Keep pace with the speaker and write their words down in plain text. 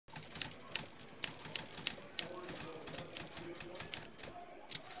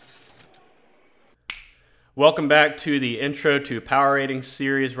Welcome back to the Intro to Power Ratings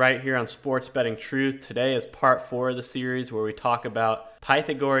series right here on Sports Betting Truth. Today is part 4 of the series where we talk about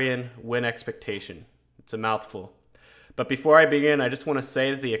Pythagorean Win Expectation. It's a mouthful. But before I begin, I just want to say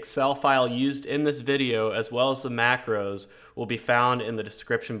that the Excel file used in this video, as well as the macros, will be found in the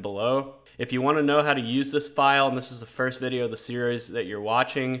description below. If you want to know how to use this file, and this is the first video of the series that you're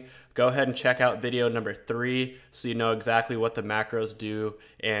watching, go ahead and check out video number 3 so you know exactly what the macros do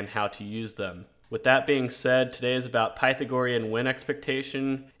and how to use them. With that being said, today is about Pythagorean Win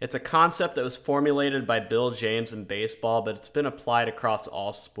Expectation. It's a concept that was formulated by Bill James in baseball, but it's been applied across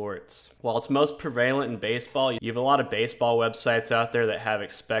all sports. While it's most prevalent in baseball, you have a lot of baseball websites out there that have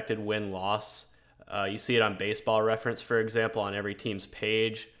expected win-loss. You see it on Baseball Reference, for example, on every team's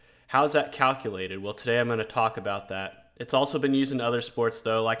page. How is that calculated? Well, today I'm going to talk about that. It's also been used in other sports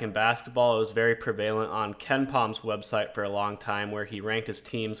though, like in basketball. It was very prevalent on Ken Palm's website for a long time, where he ranked his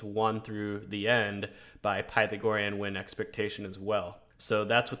teams 1 through the end by Pythagorean Win Expectation as well. So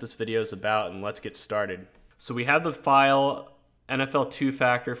that's what this video is about, and let's get started. So we have the file NFL 2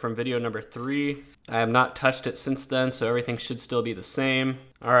 factor from video number 3. I have not touched it since then, so everything should still be the same.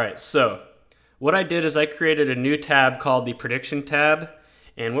 All right, so what I did is I created a new tab called the Prediction tab.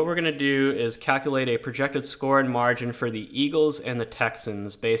 And what we're going to do is calculate a projected score and margin for the Eagles and the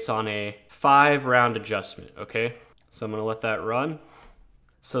Texans based on a 5-round adjustment, okay? So I'm going to let that run.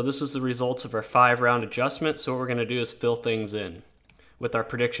 So this is the results of our 5-round adjustment. So what we're going to do is fill things in with our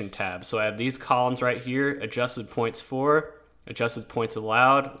prediction tab. So I have these columns right here: adjusted points for, adjusted points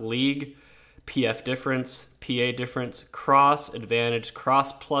allowed, league, PF difference, PA difference, cross advantage,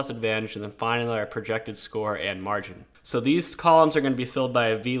 cross plus advantage, and then finally our projected score and margin. So these columns are going to be filled by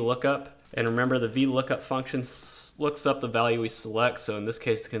a VLOOKUP, and remember the VLOOKUP function looks up the value we select. So in this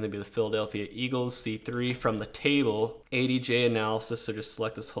case it's going to be the Philadelphia Eagles C3 from the table ADJ analysis. So just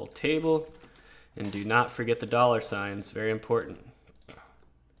select this whole table and do not forget the dollar signs, very important,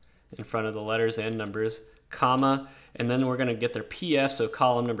 in front of the letters and numbers, comma, and then we're going to get their PF, so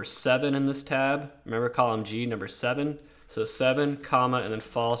column number 7 in this tab. Remember column G, number 7. So 7, comma, and then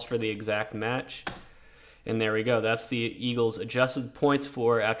false for the exact match. And there we go. That's the Eagles' adjusted points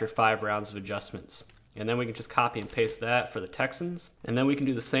for after 5 rounds of adjustments. And then we can just copy and paste that for the Texans. And then we can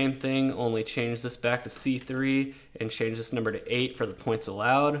do the same thing, only change this back to C3 and change this number to 8 for the points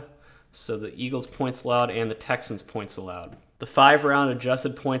allowed. So the Eagles' points allowed and the Texans' points allowed. The 5-round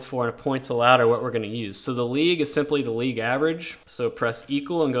adjusted points for and points allowed are what we're going to use. So the league is simply the league average. So press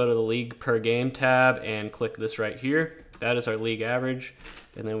equal and go to the league per game tab and click this right here. That is our league average.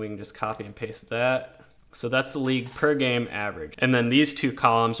 And then we can just copy and paste that. So that's the league per game average. And then these 2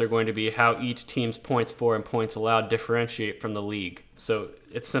 columns are going to be how each team's points for and points allowed differentiate from the league. So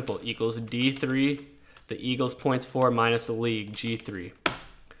it's simple, equals D3, the Eagles' points for minus the league, G3.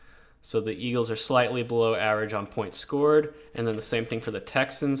 So the Eagles are slightly below average on points scored, and then the same thing for the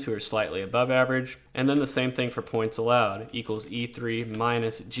Texans, who are slightly above average, and then the same thing for points allowed, equals E3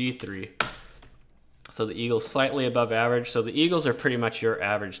 minus G3. So the Eagles slightly above average. So the Eagles are pretty much your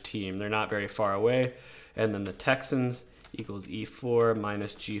average team. They're not very far away. And then the Texans equals E4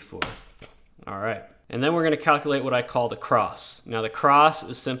 minus G4. All right. And then we're going to calculate what I call the cross. Now the cross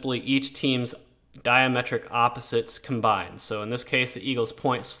is simply each team's diametric opposites combined. So in this case, the Eagles'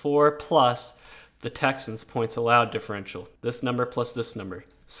 points for plus the Texans' points allowed differential. This number plus this number.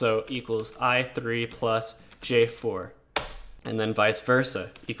 So equals I3 plus J4. And then vice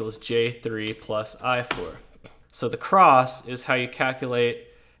versa, equals J3 plus I4. So the cross is how you calculate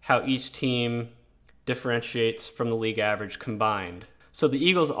how each team differentiates from the league average combined. So the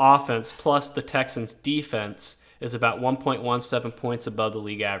Eagles' offense plus the Texans' defense is about 1.17 points above the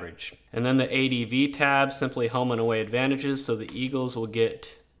league average. And then the ADV tab, simply home and away advantages. So the Eagles will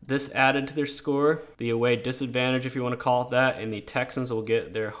get this added to their score, the away disadvantage if you want to call it that, and the Texans will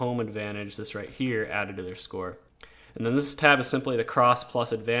get their home advantage, this right here, added to their score. And then this tab is simply the cross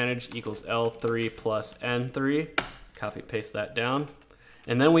plus advantage equals L3 plus N3. Copy and paste that down.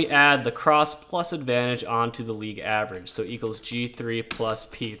 And then we add the cross plus advantage onto the league average. So equals G3 plus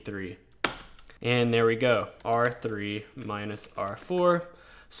P3. And there we go, R3 minus R4.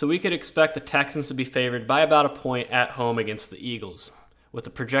 So we could expect the Texans to be favored by about a point at home against the Eagles, with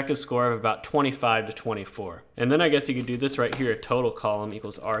a projected score of about 25 to 24. And then I guess you could do this right here, a total column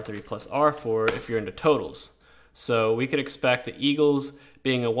equals R3 plus R4 if you're into totals. So we could expect the Eagles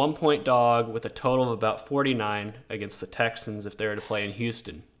being a 1-point dog with a total of about 49 against the Texans if they were to play in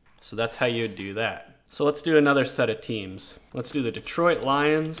Houston. So that's how you would do that. So let's do another set of teams. Let's do the Detroit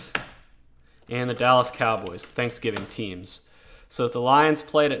Lions and the Dallas Cowboys, Thanksgiving teams. So if the Lions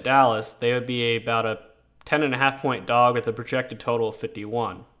played at Dallas, they would be about a 10.5-point dog with a projected total of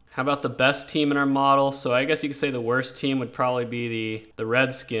 51. How about the best team in our model? So I guess you could say the worst team would probably be the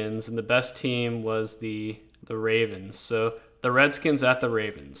Redskins, and the best team was the Ravens. So the Redskins at the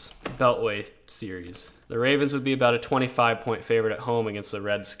Ravens, Beltway series. The Ravens would be about a 25-point favorite at home against the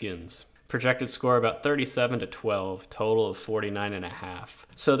Redskins. Projected score about 37-12, total of 49.5.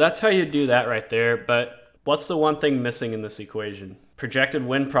 So that's how you do that right there, but what's the one thing missing in this equation? Projected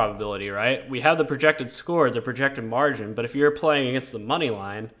win probability, right? We have the projected score, the projected margin, but if you're playing against the money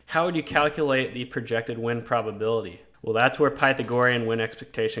line, how would you calculate the projected win probability? Well, that's where Pythagorean win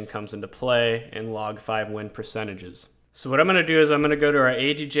expectation comes into play and log 5 win percentages. So what I'm going to do is I'm going to go to our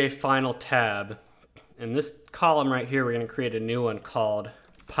AGJ final tab. In this column right here, we're going to create a new one called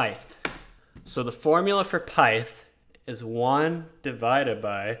Pyth. So the formula for Pyth is 1 divided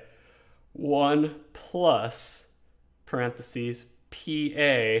by 1 plus, parentheses,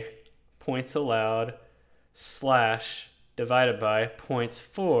 PA, points allowed, slash, divided by points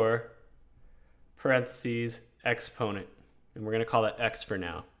for, parentheses, exponent. And we're going to call that x for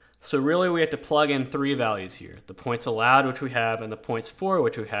now. So really we have to plug in 3 values here. The points allowed, which we have, and the points for,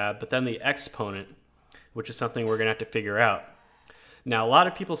 which we have, but then the exponent, which is something we're going to have to figure out. Now, a lot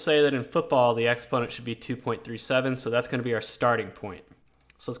of people say that in football, the exponent should be 2.37, so that's going to be our starting point.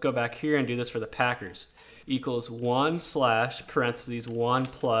 So let's go back here and do this for the Packers. Equals 1 slash, parentheses, 1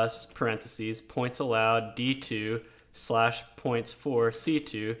 plus, parentheses, points allowed, D2, slash, points for,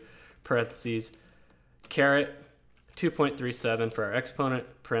 C2, parentheses, caret, 2.37 for our exponent,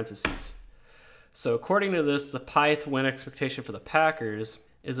 parentheses. So according to this, the Pyth win expectation for the Packers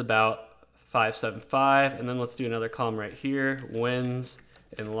is about 575, and then let's do another column right here, wins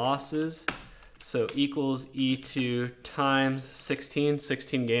and losses. So equals E2 times 16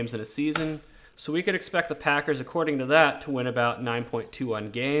 games in a season. So we could expect the Packers, according to that, to win about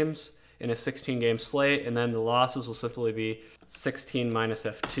 9.21 games in a 16-game slate, and then the losses will simply be 16 minus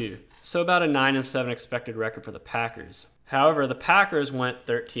F2. So about a 9-7 expected record for the Packers. However, the Packers went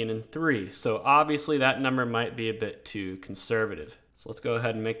 13-3, so obviously that number might be a bit too conservative. So let's go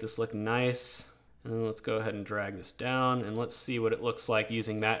ahead and make this look nice, and then let's go ahead and drag this down, and let's see what it looks like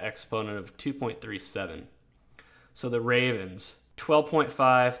using that exponent of 2.37. So the Ravens, 12.5,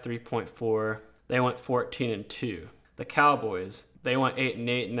 3.4, they went 14-2. The Cowboys, they went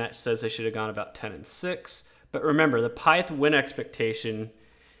 8-8, and that says they should have gone about 10-6. But remember, the Pyth win expectation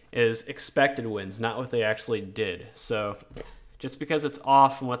is expected wins, not what they actually did. So just because it's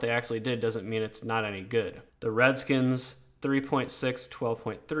off from what they actually did doesn't mean it's not any good. The Redskins, 3.6,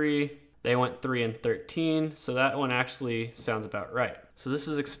 12.3. They went 3-13, so that one actually sounds about right. So this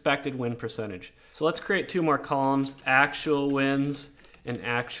is expected win percentage. So let's create 2 more columns, actual wins and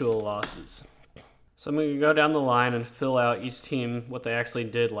actual losses. So I'm going to go down the line and fill out each team what they actually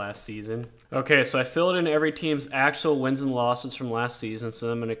did last season. Okay, so I filled in every team's actual wins and losses from last season,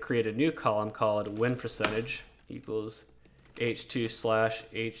 so I'm going to create a new column called win percentage equals H2 slash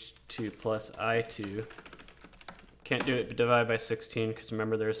H2 plus I2. Can't do it but divide by 16 because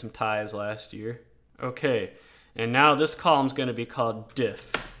remember there were some ties last year. Okay, and now this column is going to be called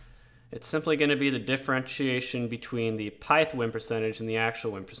diff. It's simply going to be the differentiation between the Pyth win percentage and the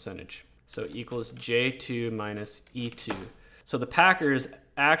actual win percentage. So equals J2 minus E2. So the Packers'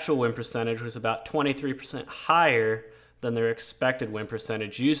 actual win percentage was about 23% higher than their expected win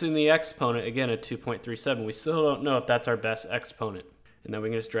percentage. Using the exponent, again, at 2.37, we still don't know if that's our best exponent. And then we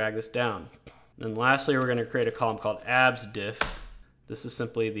can just drag this down. And lastly, we're going to create a column called abs diff. This is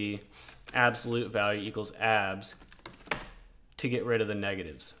simply the absolute value equals abs to get rid of the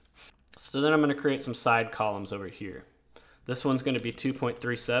negatives. So then I'm going to create some side columns over here. This one's going to be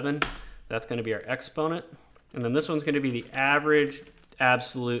 2.37. That's going to be our exponent. And then this one's going to be the average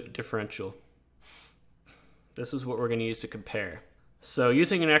absolute differential. This is what we're going to use to compare. So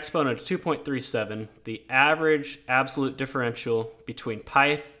using an exponent of 2.37, the average absolute differential between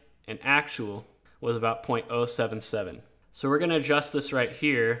Pyth and actual was about 0.077. So we're going to adjust this right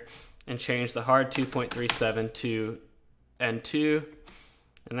here and change the hard 2.37 to N2,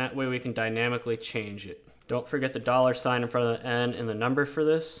 and that way we can dynamically change it. Don't forget the $sign in front of the N in the number for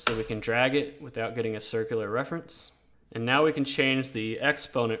this, so we can drag it without getting a circular reference. And now we can change the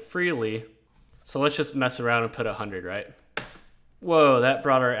exponent freely. So let's just mess around and put 100, right? Whoa, that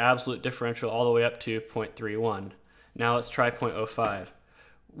brought our absolute differential all the way up to 0.31. Now let's try 0.05.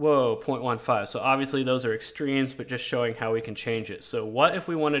 Whoa, 0.15. So obviously those are extremes, but just showing how we can change it. So what if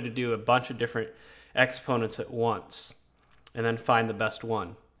we wanted to do a bunch of different exponents at once and then find the best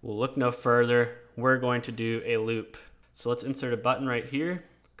one? We'll look no further. We're going to do a loop. So let's insert a button right here.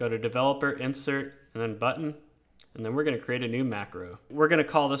 Go to developer, insert, and then button. And then we're going to create a new macro. We're going to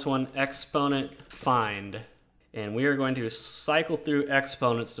call this one exponent find. And we are going to cycle through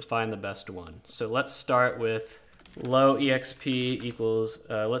exponents to find the best one. So let's start with low exp equals,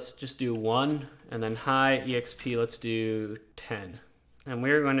 let's just do 1, and then high exp, let's do 10. And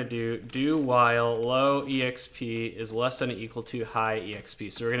we're going to do while low exp is less than or equal to high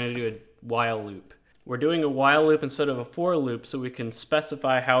exp. So we're going to do a while loop. We're doing a while loop instead of a for loop, so we can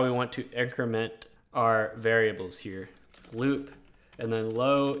specify how we want to increment our variables here. Loop, and then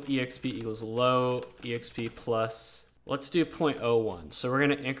low exp equals low exp plus, let's do 0.01. So we're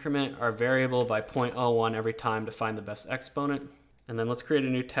going to increment our variable by 0.01 every time to find the best exponent. And then let's create a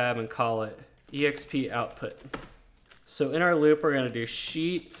new tab and call it exp output. So in our loop, we're going to do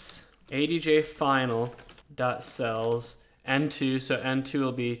sheets adj final dot cells n2. So n2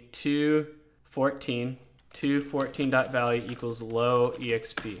 will be 214. 214 dot value equals low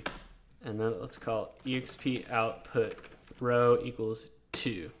exp. And then let's call it exp output row equals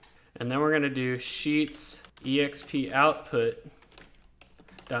 2. And then we're going to do sheets exp output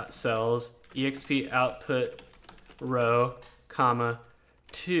dot cells exp output row comma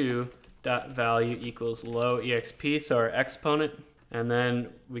 2 dot value equals low exp, so our exponent. And then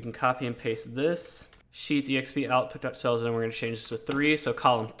we can copy and paste this sheets exp output dot cells, and then we're going to change this to 3. So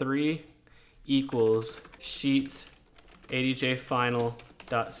column 3 equals sheets adj final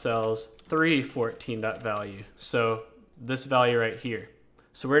dot cells 314 dot value. So this value right here.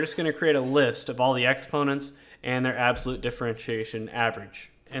 So we're just going to create a list of all the exponents and their absolute differentiation average.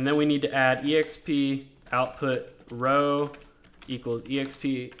 And then we need to add exp output row equals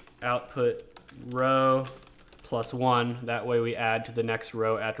exp output row plus 1. That way we add to the next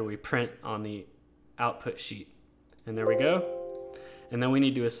row after we print on the output sheet. And there we go. And then we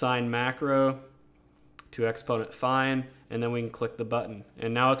need to assign macro to exponent find, and then we can click the button.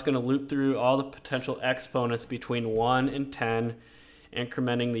 And now it's going to loop through all the potential exponents between 1 and 10,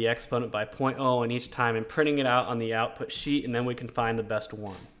 incrementing the exponent by 0.01 each time and printing it out on the output sheet, and then we can find the best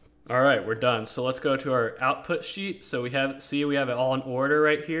one. All right, we're done. So let's go to our output sheet. So we have it all in order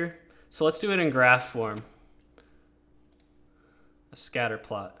right here. So let's do it in graph form. A scatter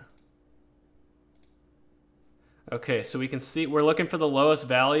plot. Okay, so we can see we're looking for the lowest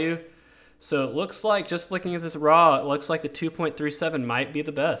value. So it looks like, just looking at this raw, it looks like the 2.37 might be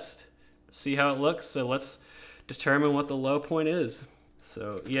the best. See how it looks? So let's determine what the low point is.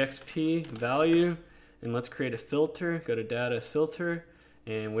 So exp value, and let's create a filter. Go to data filter,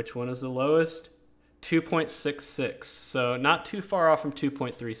 and which one is the lowest? 2.66. So not too far off from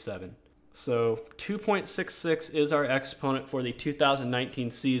 2.37. So 2.66 is our exponent for the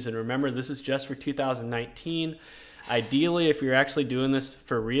 2019 season. Remember, this is just for 2019. Ideally, if you're actually doing this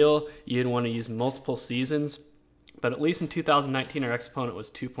for real, you'd want to use multiple seasons. But at least in 2019, our exponent was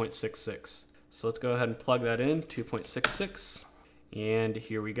 2.66. So let's go ahead and plug that in, 2.66. And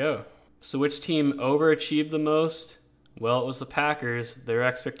here we go. So which team overachieved the most? Well, it was the Packers. Their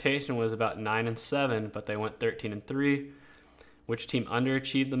expectation was about 9-7, but they went 13-3. Which team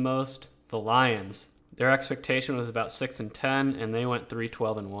underachieved the most? The Lions. Their expectation was about 6-10, and they went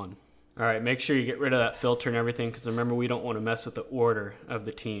 3-12-1. All right, make sure you get rid of that filter and everything, because remember, we don't want to mess with the order of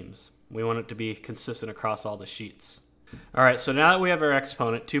the teams. We want it to be consistent across all the sheets. All right, so now that we have our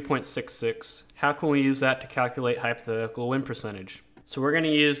exponent, 2.66, how can we use that to calculate hypothetical win percentage? So we're going to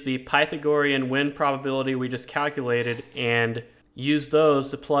use the Pythagorean win probability we just calculated and use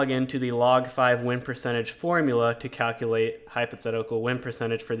those to plug into the log 5 win percentage formula to calculate hypothetical win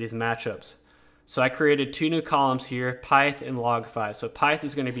percentage for these matchups. So I created two new columns here, Pyth and log 5. So Pyth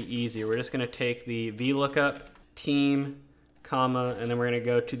is going to be easy. We're just going to take the VLOOKUP, team, comma, and then we're going to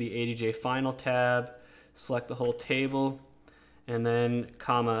go to the ADJ final tab, select the whole table, and then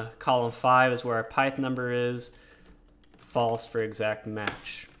comma, column 5 is where our Pyth number is, false for exact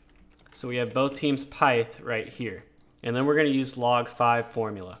match. So we have both teams' Pyth right here. And then we're going to use log 5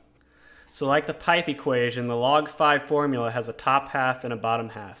 formula. So like the Pyth equation, the log 5 formula has a top half and a bottom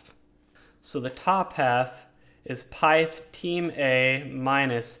half. So the top half is Pyth team A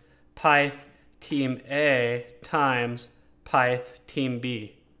minus Pyth team A times Pyth team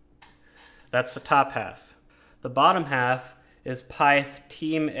B. That's the top half. The bottom half is Pyth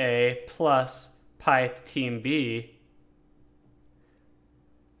team A plus Pyth team B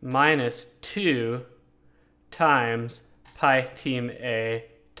minus 2 times Pyth team A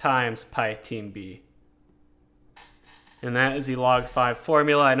times Pyth team B. And that is the log 5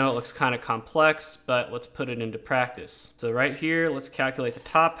 formula. I know it looks kind of complex, but let's put it into practice. So right here, let's calculate the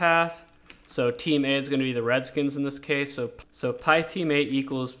top half. So team A is going to be the Redskins in this case. So Pyth team A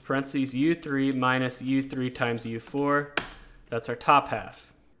equals parentheses U3 minus U3 times U4. That's our top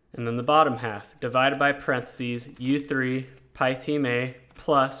half. And then the bottom half, divided by parentheses U3 Pyth team A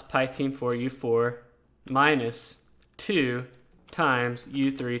plus Pyth team 4 U4 minus 2 times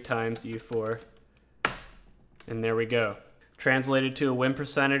U3 times U4. And there we go. Translated to a win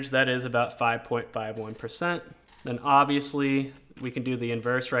percentage, that is about 5.51%. Then obviously we can do the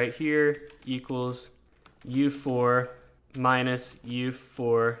inverse right here, equals U4 minus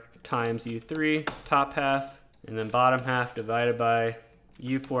U4 times U3, top half, and then bottom half divided by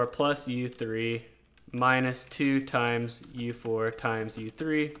U4 plus U3 minus 2 times U4 times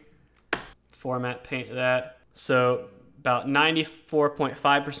U3. Format paint that. So about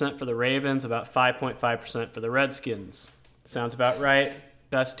 94.5% for the Ravens, about 5.5% for the Redskins. Sounds about right.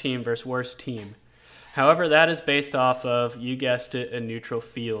 Best team versus worst team. However, that is based off of, you guessed it, a neutral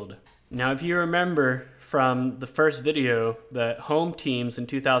field. Now, if you remember from the first video that home teams in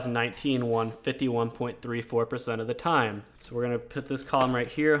 2019 won 51.34% of the time. So we're going to put this column right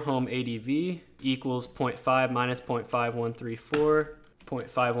here, home ADV equals 0.5 minus 0.5134,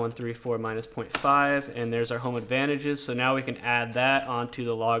 0.5134 minus 0.5, and there's our home advantages. So now we can add that onto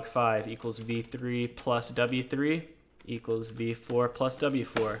the log 5 equals V3 plus W3 equals V4 plus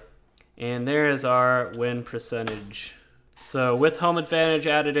W4. And there is our win percentage. So with home advantage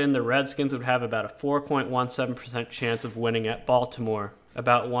added in, the Redskins would have about a 4.17% chance of winning at Baltimore,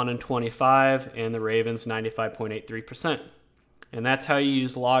 about 1 in 25, and the Ravens 95.83%. And that's how you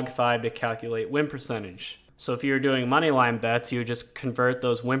use log 5 to calculate win percentage. So if you were doing money line bets, you would just convert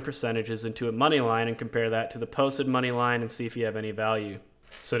those win percentages into a money line and compare that to the posted money line and see if you have any value.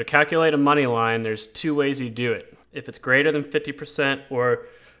 So to calculate a money line, there's two ways you do it. If it's greater than 50% or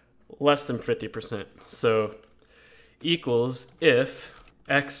less than 50%. So equals if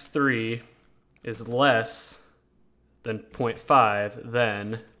x3 is less than 0.5,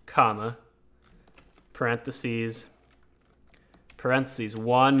 then, comma, parentheses,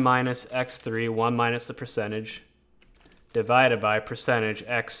 1 minus x3, 1 minus the percentage, divided by percentage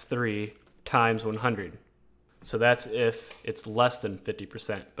x3 times 100. So that's if it's less than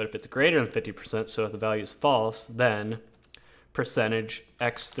 50%. But if it's greater than 50%, so if the value is false, then percentage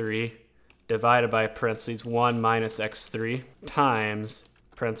x3 divided by parentheses 1 minus x3 times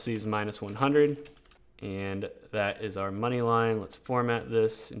parentheses minus 100. And that is our money line. Let's format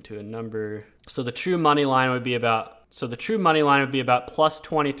this into a number. So the true money line would be about plus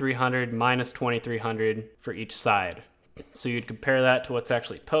 2,300 minus 2,300 for each side. So you'd compare that to what's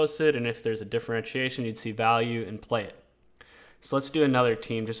actually posted, and if there's a differentiation, you'd see value and play it. So let's do another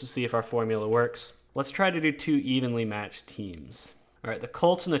team just to see if our formula works. Let's try to do two evenly matched teams. All right, the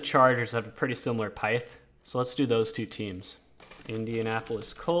Colts and the Chargers have a pretty similar Pyth, so let's do those two teams.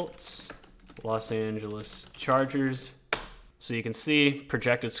 Indianapolis Colts, Los Angeles Chargers. So you can see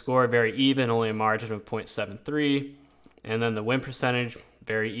projected score very even, only a margin of 0.73. And then the win percentage,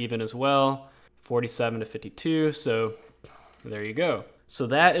 very even as well, 47 to 52. So there you go. So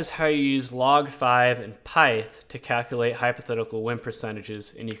that is how you use log 5 and Pyth to calculate hypothetical win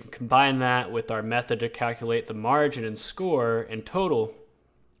percentages. And you can combine that with our method to calculate the margin and score and total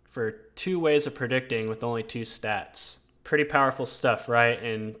for two ways of predicting with only two stats. Pretty powerful stuff, right?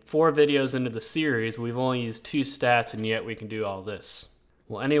 And 4 videos into the series, we've only used 2 stats, and yet we can do all this.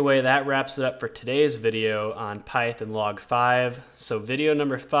 Well, anyway, that wraps it up for today's video on Pyth and log 5. So video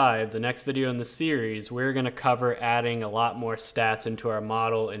number 5, the next video in the series, we're going to cover adding a lot more stats into our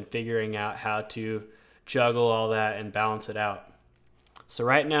model and figuring out how to juggle all that and balance it out. So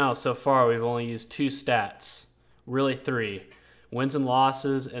right now, so far, we've only used 2 stats, really 3, wins and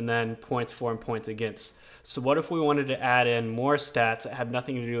losses, and then points for and points against. So what if we wanted to add in more stats that have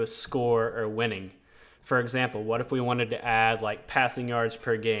nothing to do with score or winning? For example, what if we wanted to add like passing yards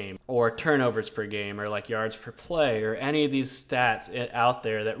per game or turnovers per game or like yards per play or any of these stats out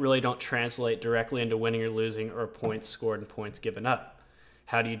there that really don't translate directly into winning or losing or points scored and points given up?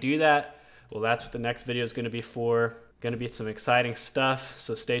 How do you do that? Well, that's what the next video is going to be for. Going to be some exciting stuff,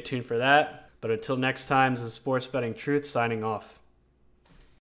 so stay tuned for that. But until next time, this is Sports Betting Truth signing off.